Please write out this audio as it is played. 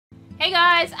Hey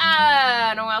guys,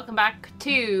 and welcome back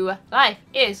to Life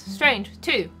is Strange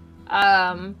 2.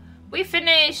 We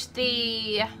finished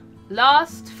the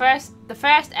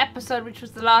first episode, which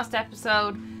was the last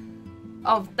episode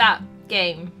of that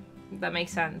game, if that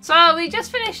makes sense. So we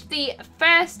just finished the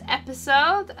first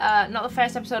episode, not the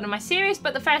first episode of my series,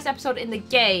 but the first episode in the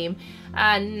game.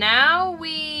 And now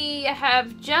we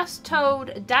have just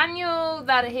told Daniel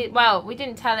that we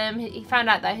didn't tell him, he found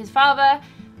out that his father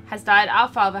has died, our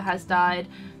father has died.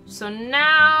 So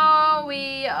now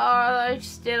we are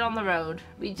still on the road.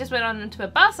 We just went on into a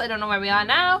bus, I don't know where we are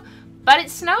now, but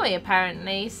it's snowy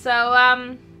apparently. So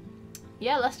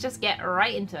yeah, let's just get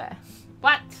right into it.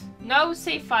 What? No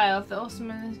save file of the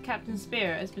awesome Captain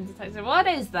Spirit has been detected. What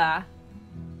is that?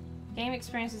 Game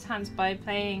experience is enhanced by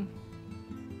playing.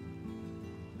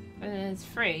 It's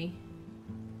free.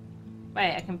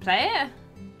 Wait, I can play it?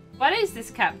 What is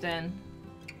this, Captain?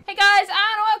 Hey guys,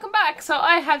 and welcome back! So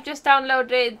I have just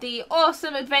downloaded the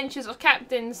Awesome Adventures of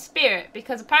Captain Spirit,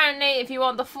 because apparently if you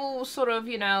want the full sort of,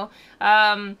 you know,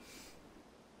 I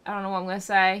don't know what I'm going to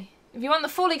say. If you want the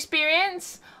full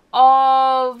experience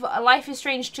of Life is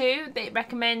Strange 2, it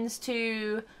recommends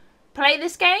to play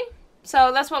this game.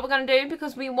 So that's what we're going to do,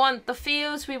 because we want the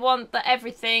feels, we want the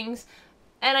everythings.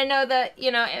 And I know that,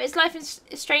 you know, it's Life is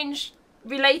Strange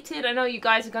related. I know you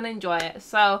guys are going to enjoy it.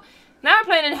 So now I'm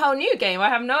playing a whole new game. I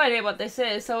have no idea what this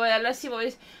is. So let's see what it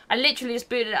is. I literally just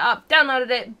booted it up, downloaded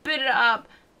it, booted it up,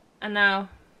 and now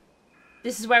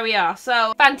this is where we are.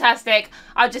 So fantastic.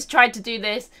 I just tried to do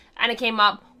this and it came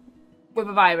up with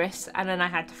a virus, and then I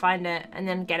had to find it and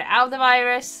then get it out of the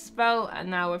virus spell, and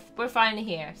now we're finally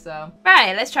here. So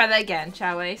right, let's try that again,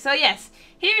 shall we? So yes,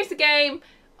 here's the game.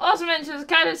 Awesome Adventures of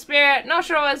Captain Spirit. Not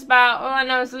sure what it's about. All I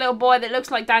know is a little boy that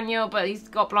looks like Daniel, but he's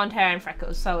got blonde hair and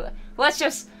freckles. So let's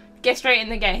just get straight in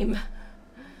the game.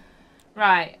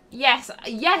 Right. Yes.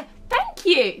 Yeah. Thank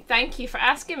you. Thank you for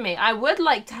asking me. I would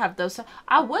like to have those.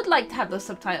 I would like to have those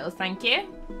subtitles. Thank you.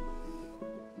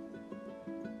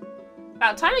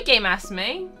 About time a game asked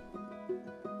me.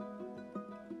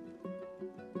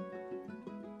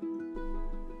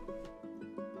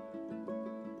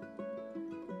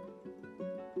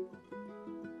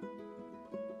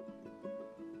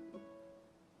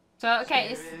 So,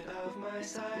 okay,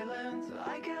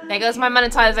 there goes my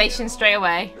monetization straight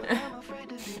away.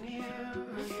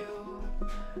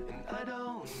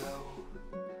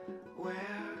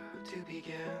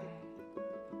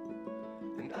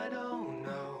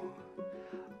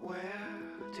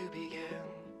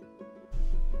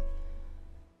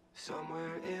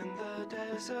 Somewhere in the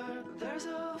desert, there's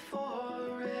a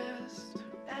forest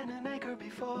and an acre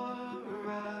before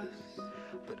us,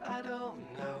 but I don't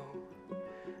know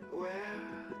where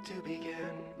to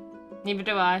begin. Neither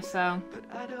do I, so. But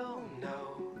I don't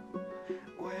know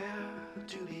where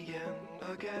to begin.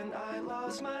 Again, I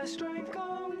lost my strength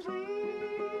completely.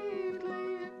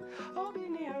 Oh, be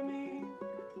near me,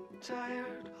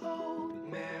 tired old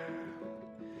mare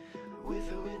with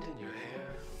the wind in your hair.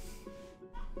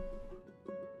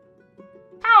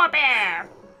 Power bear!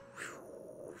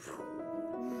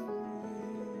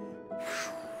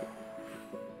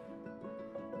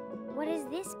 What is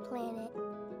this planet?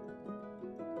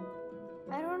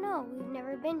 I don't know. We've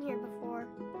never been here before.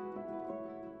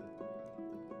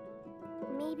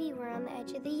 Maybe we're on the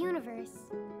edge of the universe.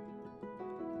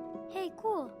 Hey,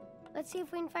 cool. Let's see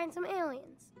if we can find some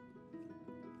aliens.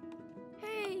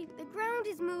 Hey, the ground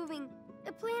is moving.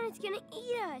 The planet's gonna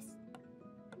eat us.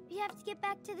 We have to get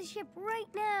back to the ship right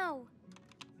now.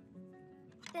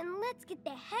 Then let's get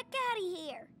the heck out of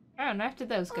here. Oh, and after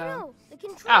those go. Oh no, the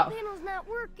control panel's not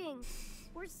working.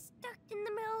 We're stuck in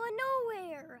the middle of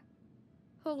nowhere.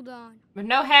 Hold on. With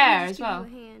no hair as well.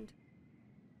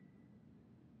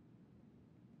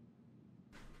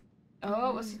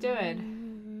 Oh, what's he doing?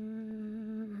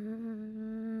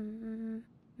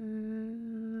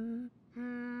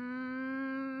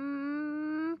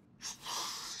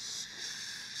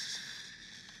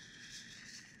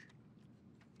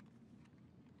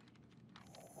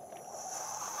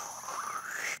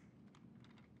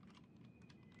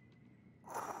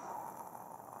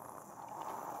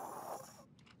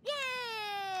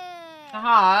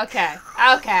 Oh, okay.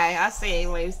 Okay, I see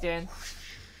what he was doing.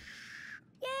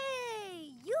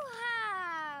 Yay!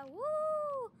 Yoo-ha!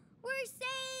 Woo! We're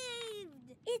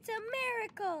saved! It's a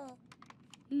miracle!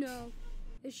 No,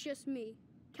 it's just me,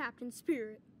 Captain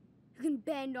Spirit, who can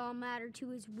bend all matter to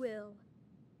his will.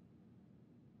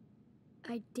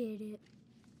 I did it.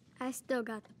 I still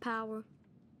got the power.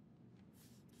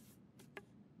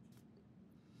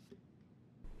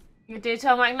 You do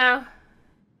tell Mike now?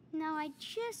 Now I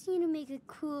just need to make a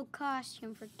cool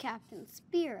costume for Captain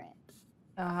Spirit.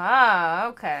 Aha,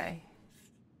 okay.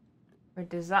 For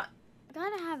design.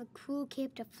 Gotta have a cool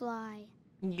cape to fly.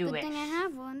 You Good wish. thing I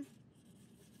have one.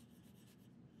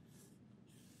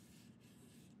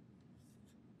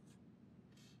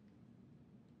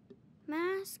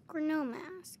 Mask or no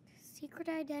mask? Secret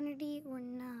identity or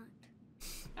not?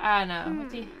 I don't know.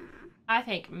 What do you... I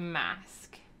think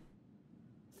mask.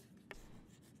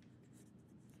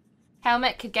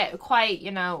 Helmet could get quite, you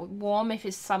know, warm if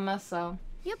it's summer, so...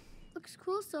 Yep, looks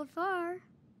cool so far.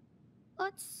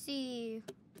 Let's see.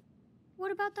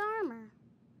 What about the armor?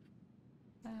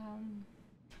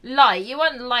 Light. You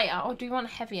want light or do you want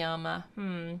heavy armor?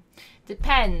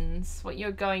 Depends what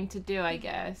you're going to do, I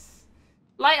guess.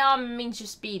 Light armor means you're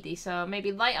speedy, so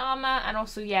maybe light armor, and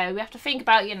also, yeah, we have to think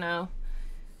about, you know,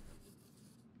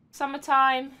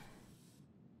 summertime.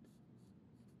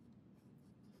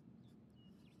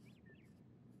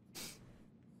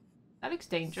 That looks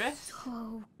dangerous.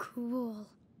 So cool.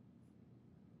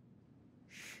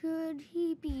 Should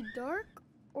he be dark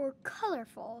or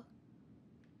colorful?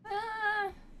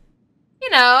 You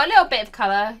know, a little bit of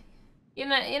color. You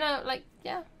know, like,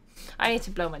 yeah. I need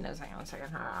to blow my nose. Hang on a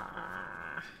second.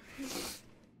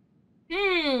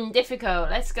 Difficult.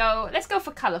 Let's go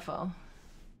for colorful.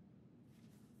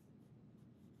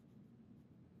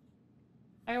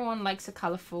 Everyone likes a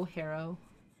colorful hero.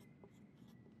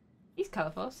 He's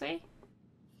colorful, see?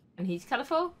 And he's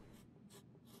colorful?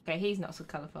 Okay, he's not so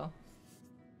colorful.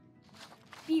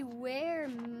 Beware,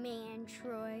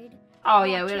 Mantroid. Oh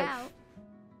yeah, Watch we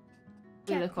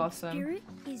out. look awesome. Spirit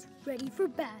is ready for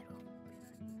battle.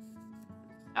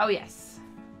 Oh yes.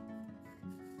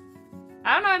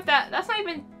 I don't know if that's not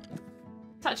even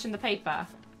touching the paper.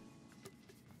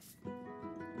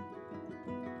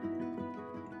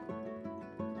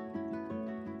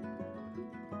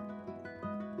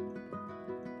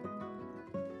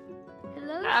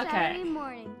 Hello, Okay. Saturday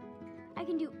morning. I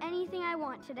can do anything I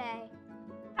want today.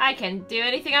 I can do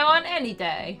anything I want any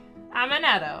day. I'm an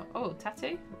adult. Oh,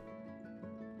 tattoo?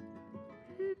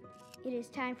 It is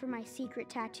time for my secret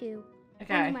tattoo.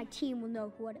 Okay. Only my team will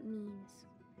know what it means.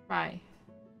 Right.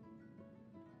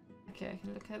 Okay, I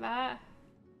can look at that.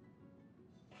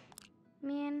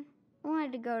 Man, I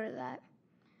wanted to go to that.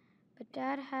 But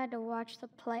Dad had to watch the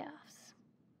playoffs.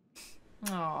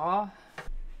 Aww.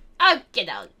 Okie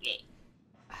dokie.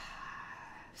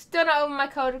 Still not over my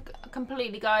code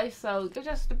completely, guys, so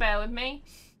just bear with me.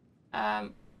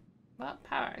 What?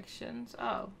 Power actions?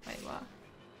 Oh, wait, what?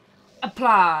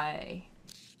 Apply.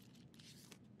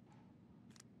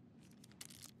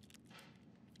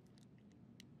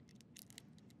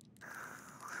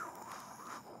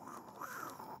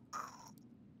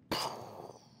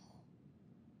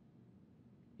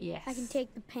 Yes. I can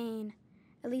take the pain.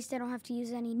 At least I don't have to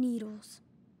use any needles.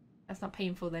 That's not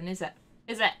painful then, is it?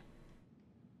 Is it?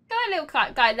 Got a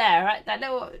little guy there, right? That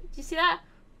little, do you see that?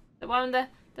 The one, the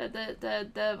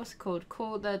what's it called?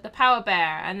 Called the power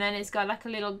bear, and then it's got like a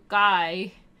little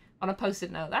guy on a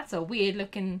post-it note. That's a weird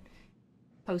looking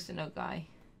post-it note guy.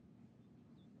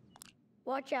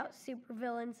 Watch out,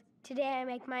 supervillains. Today I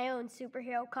make my own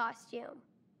superhero costume.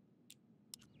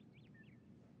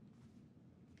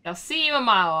 I'll see you a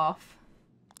mile off.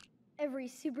 Every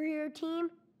superhero team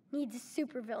needs a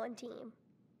supervillain team.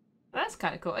 That's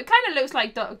kind of cool. It kind of looks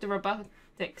like Dr.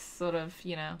 Robotics, sort of,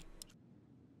 you know.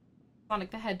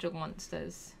 Sonic the Hedgehog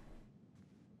monsters.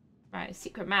 Right,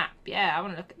 secret map. Yeah, I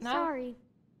want to look at... No? Sorry,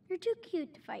 you're too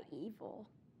cute to fight evil.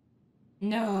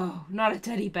 No, not a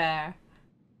teddy bear.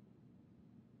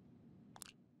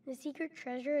 The secret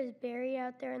treasure is buried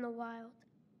out there in the wild.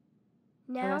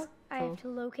 Now, that's I cool. have to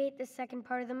locate the second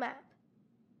part of the map.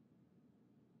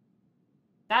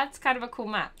 That's kind of a cool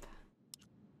map.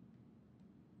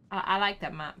 I like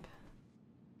that map.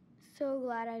 So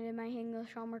glad I did my English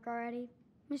homework already.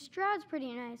 Miss Stroud's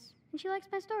pretty nice, and she likes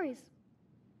my stories.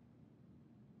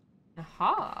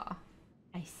 Aha.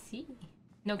 I see.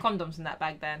 No condoms in that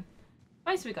bag then.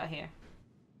 What else we got here?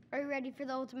 Are you ready for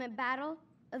the ultimate battle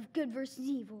of good versus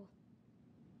evil?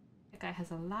 That guy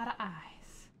has a lot of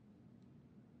eyes.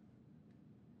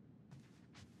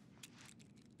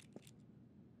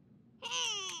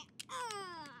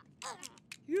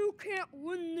 You can't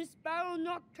win this battle,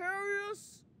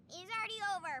 Noctarius! It's already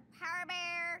over, Power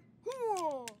Bear.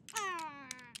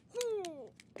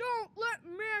 Don't let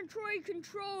Mantroid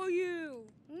control you!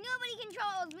 Nobody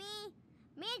controls me.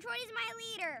 Mantroid is my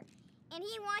leader, and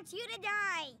he wants you to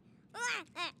die.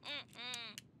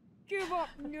 Give up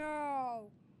now!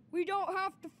 We don't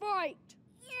have to fight!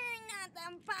 You're not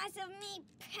the boss of me,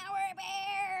 Power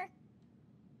Bear.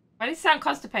 Why does he sound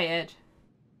constipated?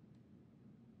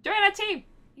 Join our team.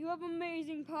 You have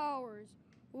amazing powers.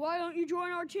 Why don't you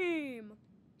join our team?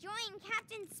 Join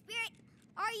Captain Spirit?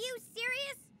 Are you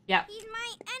serious? Yep. He's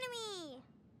my enemy.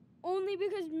 Only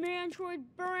because Mantroid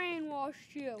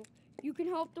brainwashed you. You can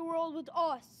help the world with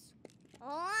us.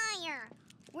 Liar.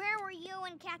 Where were you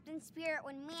and Captain Spirit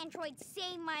when Mantroid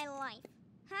saved my life?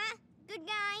 Huh? Good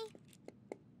guy?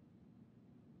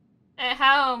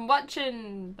 How I'm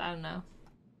watching, I don't know,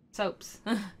 soaps.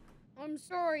 I'm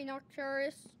sorry,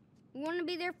 Nocturus. We want to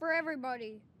be there for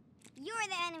everybody. You're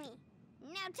the enemy.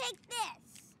 Now take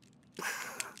this.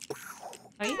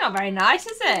 Oh, he's not very nice,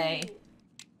 is he?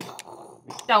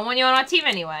 Don't want you on our team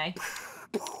anyway.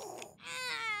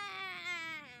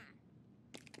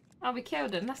 Oh, we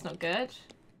killed him. That's not good.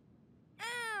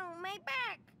 Ow, my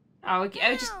back. Oh,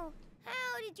 okay. Just...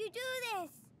 How did you do this?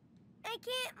 I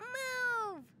can't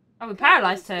move. Oh, we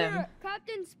paralyzed him.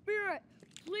 Captain Spirit,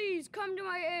 please come to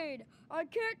my aid. I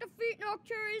can't defeat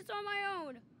Nocturus on my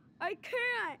own. I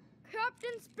can't.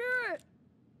 Captain Spirit.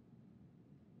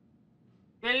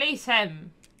 Release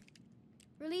him.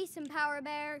 Release him, Power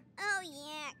Bear. Oh,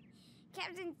 yeah.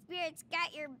 Captain Spirit's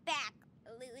got your back,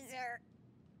 loser.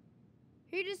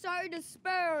 He decided to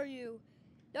spare you.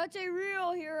 That's a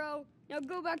real hero. Now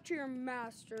go back to your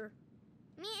master.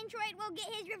 Mantroid will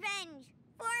get his revenge.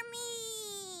 For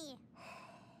me.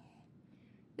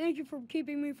 Thank you for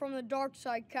keeping me from the dark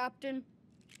side, Captain.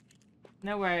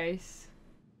 No worries.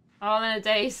 All in a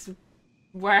day's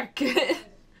work.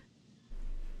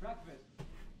 Breakfast.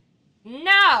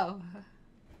 No!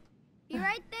 Be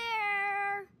right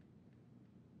there.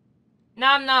 No,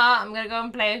 I'm not. I'm gonna go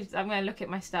and play. I'm gonna look at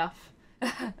my stuff.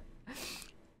 I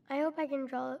hope I can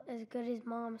draw as good as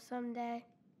Mom someday.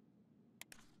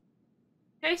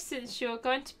 Okay, since you're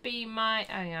going to be my...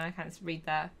 Oh, yeah, I can't read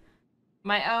that.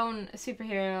 My own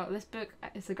superhero. This book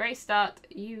is a great start.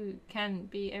 You can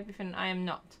be everything I am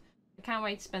not. I can't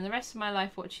wait to spend the rest of my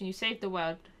life watching you save the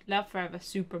world. Love forever,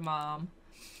 Super Mom.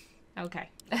 Okay.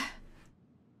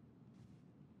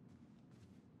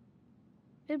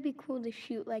 It'd be cool to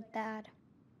shoot like that.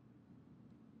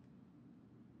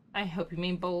 I hope you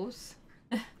mean balls.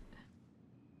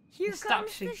 Here Stop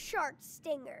comes shooting. the shark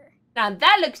stinger. Now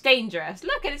that looks dangerous.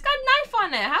 Look, it's got a knife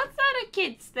on it. How's that a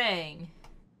kid's thing?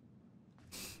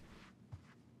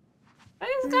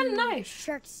 It's got a knife.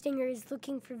 Shark Stinger is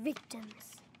looking for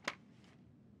victims.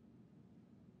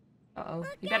 Uh-oh.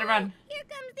 You better run. Here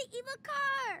comes the evil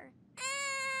car.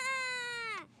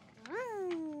 Ah!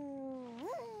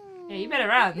 Yeah, you better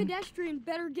run. Pedestrian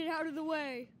better get out of the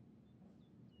way.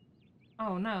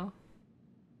 Oh, no.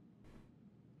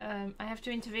 I have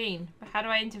to intervene. But how do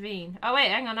I intervene? Oh, wait,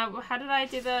 hang on. How did I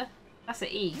do the... That's an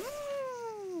E.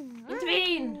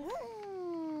 Intervene!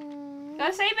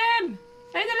 Go save him!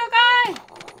 Save the little guy!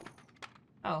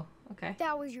 Oh, okay.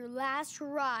 That was your last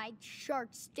ride, Shark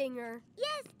Stinger.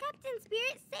 Yes, Captain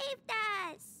Spirit saved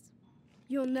us.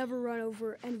 You'll never run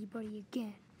over anybody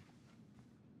again.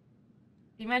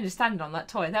 You imagine standing on that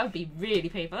toy. That would be really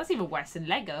painful. That's even worse than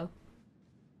Lego.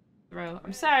 Bro,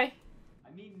 I'm sorry.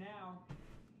 I mean now.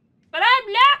 But I'm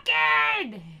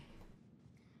looking!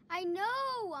 I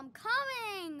know, I'm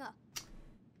coming.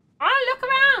 I want to look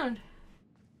around.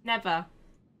 Never.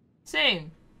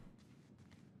 Soon.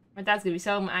 My dad's going to be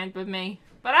so mad with me.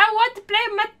 But I want to play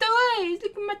with my toys.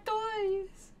 Look at my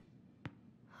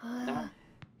toys.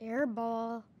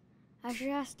 Airball. I should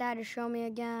ask Dad to show me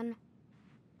again.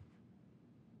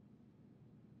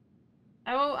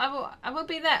 I will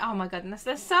be there. Oh my goodness,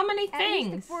 there's so many At least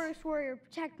things. the forest warrior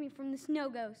protect me from the snow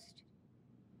ghost.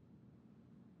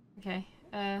 Okay,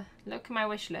 look at my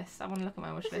wish list. I want to look at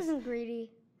my wish This list. isn't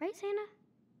greedy, right, Santa?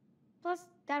 Plus,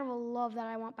 Dad will love that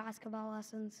I want basketball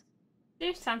lessons.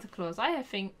 Dear Santa Claus, I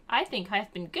think I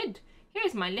have been good.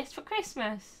 Here's my list for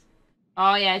Christmas.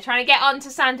 Oh yeah, trying to get onto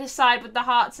Santa's side with the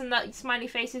hearts and the smiley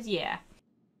faces. Yeah.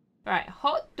 Right,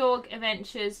 hot dog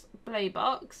adventures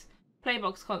playbox.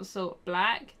 Playbox console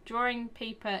black, drawing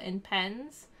paper and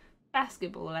pens,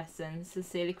 basketball lessons,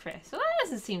 Sincerely Chris. Well, that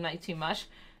doesn't seem like too much.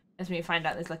 As we find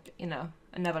out there's like, you know,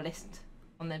 another list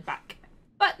on the back.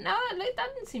 But no, that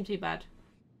didn't seem too bad.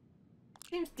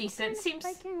 Seems decent. What kind of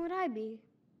Viking would I be?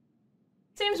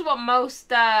 Seems what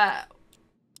most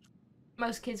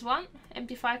kids want.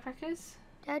 Empty firecrackers.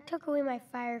 Dad took away my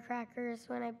firecrackers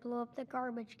when I blew up the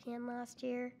garbage can last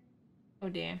year. Oh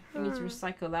dear, we need to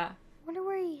recycle that. Wonder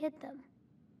where he hid them.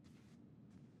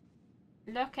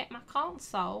 Look at my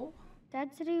console. Dad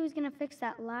said he was gonna fix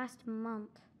that last month.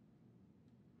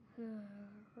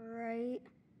 Right.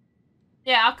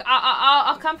 Yeah,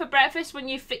 I'll come for breakfast when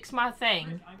you fix my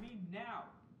thing. I mean now.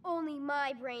 Only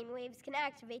my brainwaves can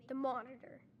activate the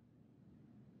monitor.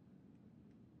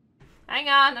 Hang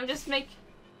on, I'm just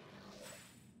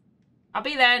I'll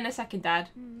be there in a second, Dad.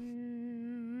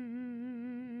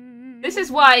 This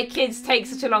is why kids take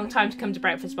such a long time to come to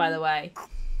breakfast, by the way.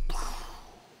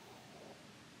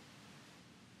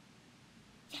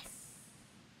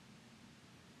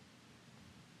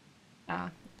 Ah,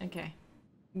 okay.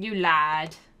 You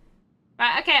lad.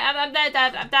 Right, okay, I'm there,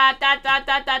 Dad. I'm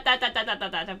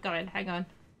Dad. I'm going. Hang on.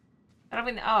 I don't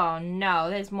think. Oh no,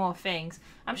 there's more things.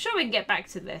 I'm sure we can get back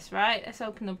to this, right? Let's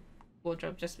open the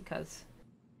wardrobe just because.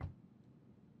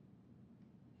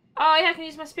 Oh yeah, I can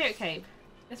use my spirit cape.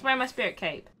 Let's wear my spirit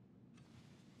cape.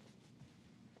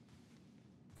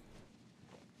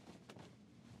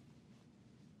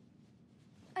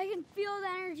 I can feel the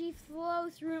energy flow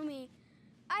through me.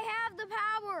 I have the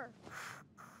power.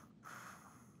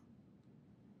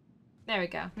 There we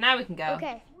go. Now we can go.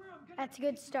 Okay, that's a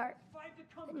good start.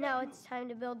 But now it's time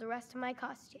to build the rest of my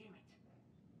costume.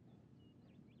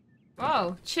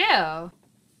 Whoa, chill.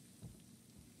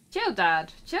 Chill,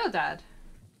 Dad. Chill, Dad.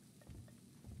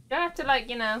 You don't have to, like,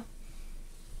 you know,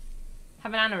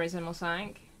 have an aneurysm or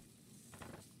something.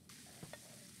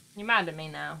 You're mad at me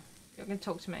now. You're gonna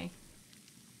talk to me.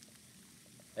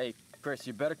 Hey, Chris,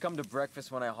 you better come to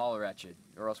breakfast when I holler at you,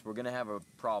 or else we're gonna have a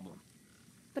problem.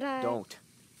 But I... Don't.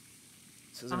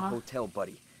 This isn't a hotel,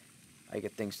 buddy. I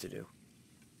get things to do.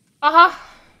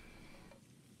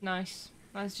 Nice.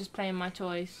 I was just playing my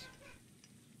toys.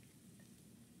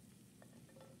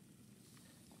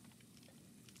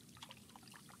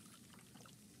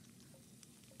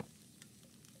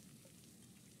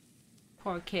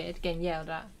 Poor kid getting yelled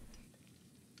at.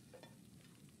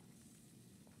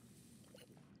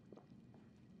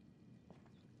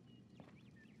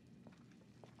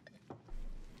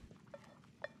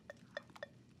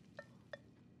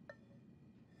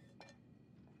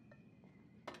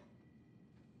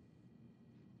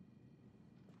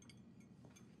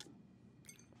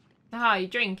 Oh, you're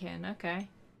drinking, okay.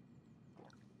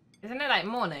 Isn't it like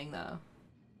morning though?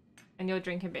 And you're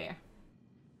drinking beer.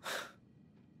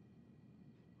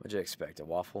 What'd you expect, a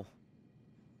waffle?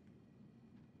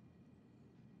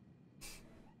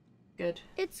 Good.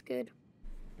 It's good.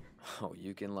 Oh,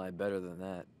 you can lie better than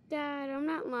that. Dad, I'm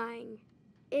not lying.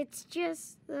 It's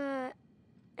just the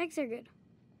eggs are good.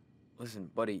 Listen,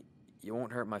 buddy, you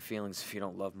won't hurt my feelings if you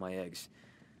don't love my eggs.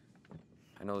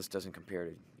 I know this doesn't compare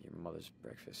to your mother's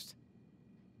breakfast.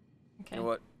 Okay. You know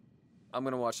what? I'm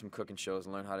gonna watch some cooking shows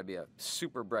and learn how to be a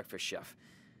super breakfast chef.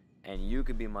 And you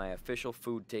could be my official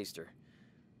food taster.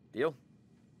 Deal?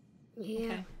 Yeah.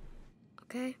 Okay.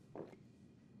 Okay.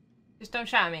 Just don't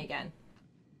shout at me again.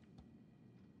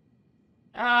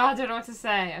 Oh, I don't know what to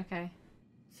say. Okay.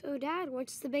 So, Dad,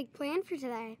 what's the big plan for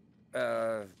today?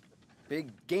 Big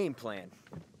game plan.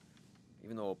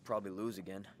 Even though we'll probably lose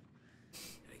again.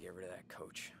 Gotta get rid of that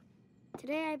coach.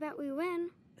 Today, I bet we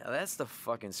win. Now that's the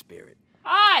fucking spirit.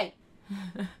 Hi!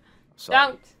 Sorry.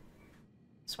 Don't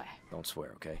swear. Don't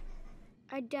swear, okay?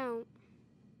 I don't.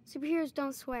 Superheroes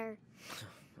don't swear.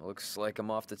 Looks like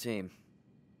I'm off the team.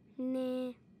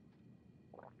 Nah.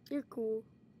 You're cool.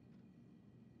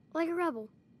 Like a rebel.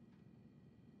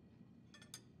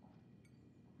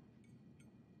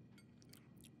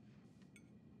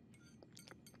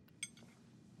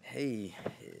 Hey,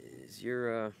 is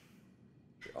your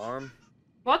arm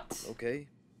What? okay?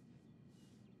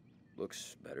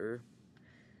 Looks better.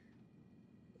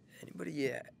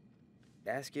 Anybody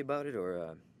ask you about it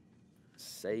or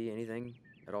say anything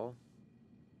at all?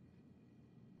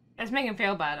 It's making him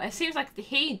feel bad. It seems like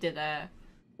he did it.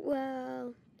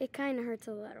 Well, it kind of hurts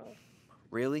a little.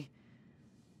 Really?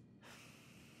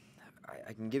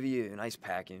 I can give you an ice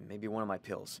pack and maybe one of my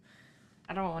pills.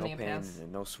 I don't want No any pain pills.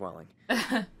 and no swelling.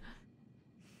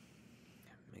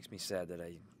 Makes me sad that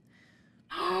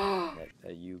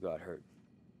that you got hurt.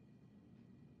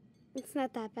 It's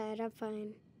not that bad. I'm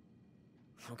fine.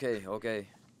 Okay. Won't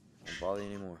bother you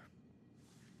anymore.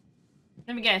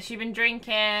 Let me guess. You've been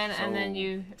drinking and then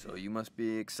you So you must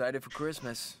be excited for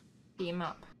Christmas. beat him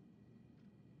up.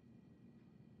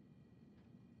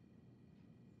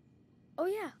 Oh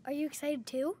yeah, are you excited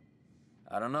too?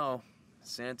 I don't know.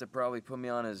 Santa probably put me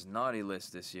on his naughty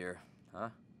list this year, huh?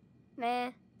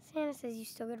 Nah, Santa says you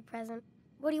still get a present.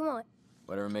 What do you want?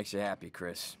 Whatever makes you happy,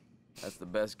 Chris. That's the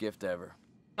best gift ever.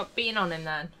 Stop beating on him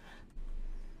then.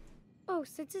 Oh,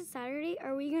 since it's Saturday,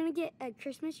 are we going to get a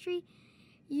Christmas tree?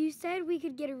 You said we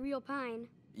could get a real pine.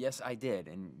 Yes, I did,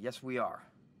 and yes, we are.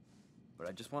 But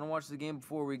I just want to watch the game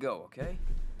before we go, okay?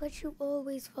 But you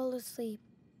always fall asleep.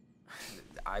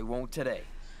 I won't today.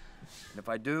 And if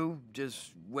I do,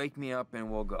 just wake me up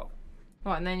and we'll go.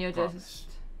 What, and then you're Promise. just...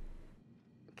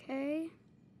 Okay.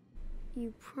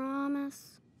 You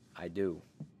promise? I do.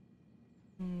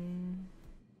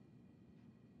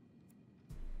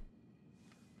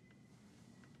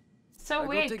 So Now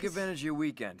weird. go take 'cause advantage of your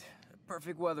weekend.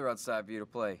 Perfect weather outside for you to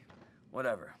play.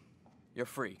 Whatever. You're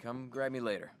free. Come grab me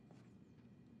later.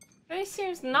 It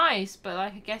seems nice, but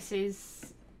like I guess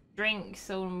he's drinks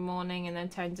all morning and then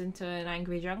turns into an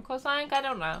angry drunk or something. I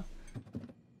don't know.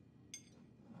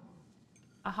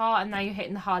 A heart, and now you're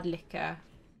hitting the hard liquor.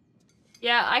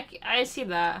 Yeah, I see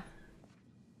that.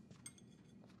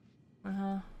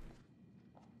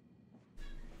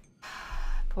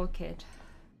 Poor kid.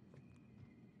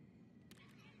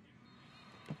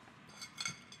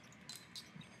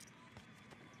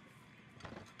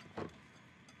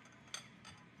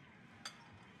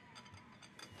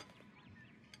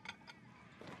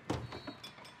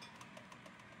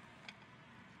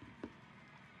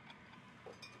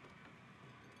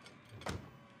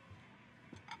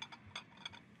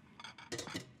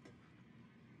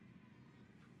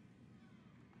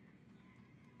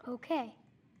 Okay.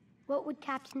 What would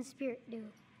Captain Spirit do?